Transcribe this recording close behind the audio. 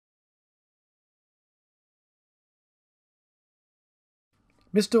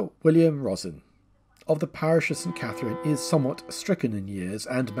Mr. William Rosin, of the parish of St. Catherine, is somewhat stricken in years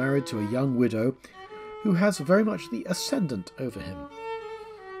and married to a young widow who has very much the ascendant over him.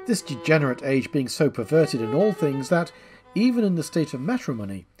 This degenerate age being so perverted in all things that, even in the state of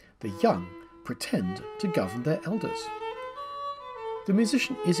matrimony, the young pretend to govern their elders. The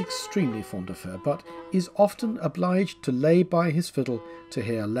musician is extremely fond of her, but is often obliged to lay by his fiddle to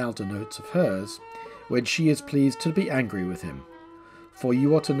hear louder notes of hers, when she is pleased to be angry with him. For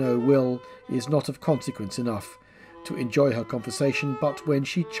you ought to know Will is not of consequence enough to enjoy her conversation but when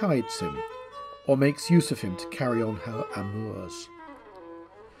she chides him, or makes use of him to carry on her amours.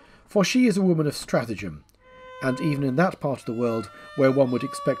 For she is a woman of stratagem, and even in that part of the world where one would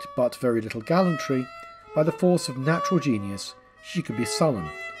expect but very little gallantry, by the force of natural genius she can be sullen,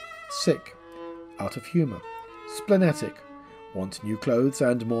 sick, out of humour, splenetic, want new clothes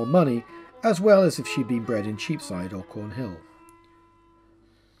and more money, as well as if she'd been bred in Cheapside or Cornhill.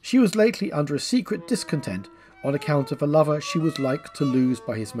 She was lately under a secret discontent on account of a lover she was like to lose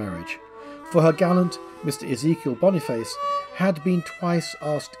by his marriage, for her gallant Mr. Ezekiel Boniface had been twice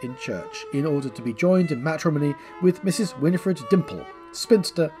asked in church in order to be joined in matrimony with Mrs. Winifred Dimple,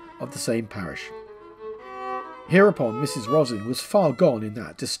 spinster of the same parish. Hereupon Mrs. Rosin was far gone in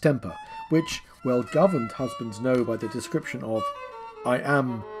that distemper which well-governed husbands know by the description of "I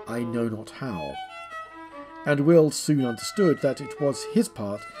am I know not how," and Will soon understood that it was his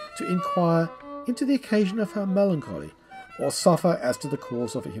part to inquire into the occasion of her melancholy, or suffer as to the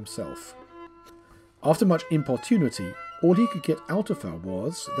cause of it himself. After much importunity, all he could get out of her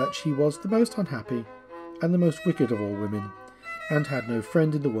was that she was the most unhappy and the most wicked of all women, and had no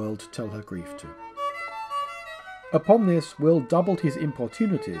friend in the world to tell her grief to. Upon this Will doubled his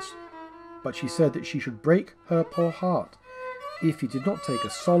importunities, but she said that she should break her poor heart if he did not take a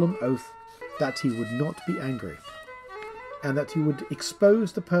solemn oath that he would not be angry, and that he would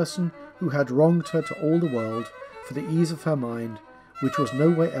expose the person who had wronged her to all the world for the ease of her mind, which was no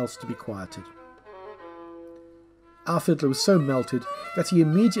way else to be quieted. Our fiddler was so melted that he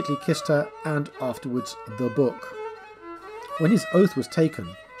immediately kissed her and afterwards the book. When his oath was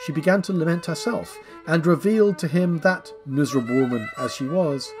taken, she began to lament herself, and revealed to him that, miserable woman as she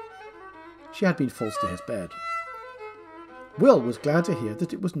was, she had been false to his bed. Will was glad to hear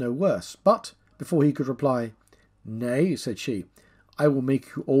that it was no worse, but, before he could reply, "Nay," said she, "I will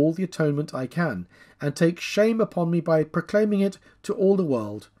make you all the atonement I can, and take shame upon me by proclaiming it to all the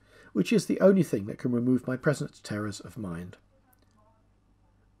world, which is the only thing that can remove my present terrors of mind."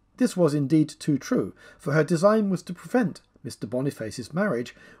 This was indeed too true, for her design was to prevent Mr. Boniface's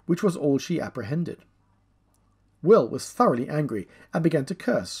marriage, which was all she apprehended. Will was thoroughly angry, and began to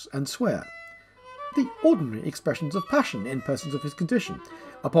curse and swear, the ordinary expressions of passion in persons of his condition,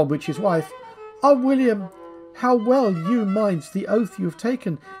 upon which his wife, "Ah, William, how well you mind the oath you have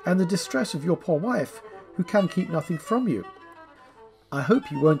taken, and the distress of your poor wife, who can keep nothing from you. I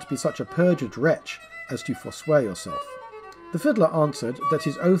hope you won't be such a perjured wretch as to forswear yourself." The fiddler answered that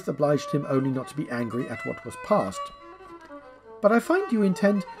his oath obliged him only not to be angry at what was past. "But I find you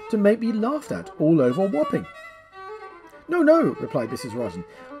intend to make me laughed at all over Wapping." "No, no," replied Mrs. Rosin.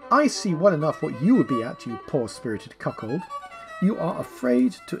 "I see well enough what you would be at, you poor-spirited cuckold. You are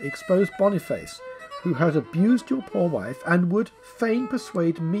afraid to expose Boniface, who has abused your poor wife, and would fain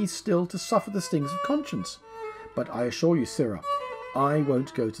persuade me still to suffer the stings of conscience. But I assure you, sirrah, I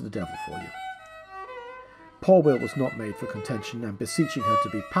won't go to the devil for you." Poor Will was not made for contention, and beseeching her to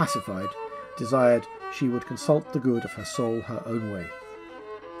be pacified, desired she would consult the good of her soul her own way,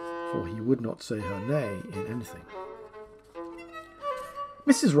 for he would not say her nay in anything.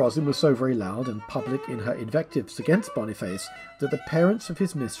 Mrs. Rosin was so very loud and public in her invectives against Boniface that the parents of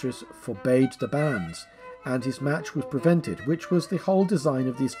his mistress forbade the banns, and his match was prevented, which was the whole design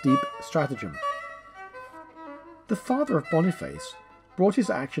of this deep stratagem. The father of Boniface brought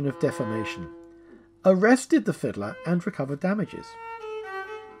his action of defamation, arrested the fiddler, and recovered damages.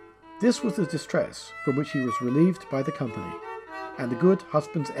 This was the distress from which he was relieved by the company, and the good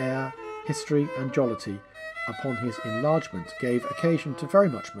husband's air, history, and jollity upon his enlargement gave occasion to very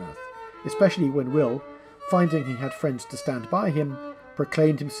much mirth, especially when Will, finding he had friends to stand by him,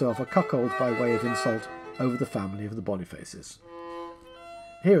 proclaimed himself a cuckold by way of insult over the family of the Bonifaces.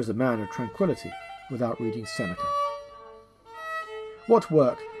 Here is a man of tranquillity without reading Seneca. What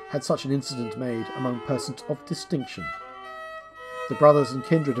work had such an incident made among persons of distinction? The brothers and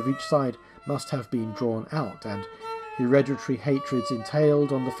kindred of each side must have been drawn out, and hereditary hatreds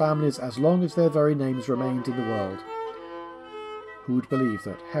entailed on the families as long as their very names remained in the world. Who would believe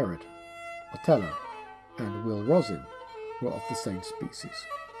that Herod, Othello, and Will Rosin were of the same species?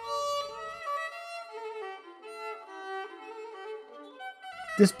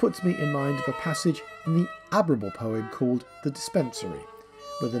 This puts me in mind of a passage in the admirable poem called The Dispensary,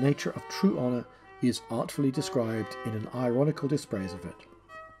 where the nature of true honour is artfully described in an ironical dispraise of it.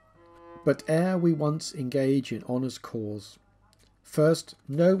 But ere we once engage in honour's cause, first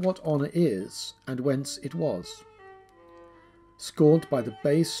know what honour is, and whence it was. Scorned by the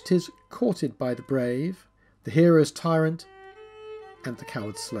base, 'tis courted by the brave, the hero's tyrant, and the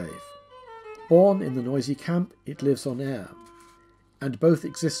coward's slave. Born in the noisy camp, it lives on air, and both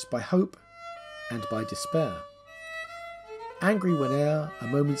exists by hope and by despair. Angry whene'er a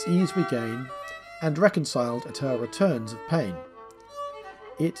moment's ease we gain, and reconciled at her returns of pain.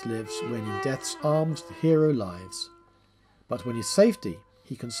 It lives when in death's arms the hero lies, but when his safety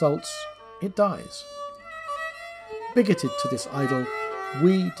he consults, it dies. Bigoted to this idol,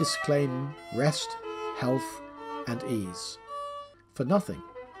 we disclaim rest, health, and ease, for nothing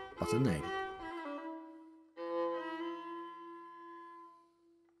but a name.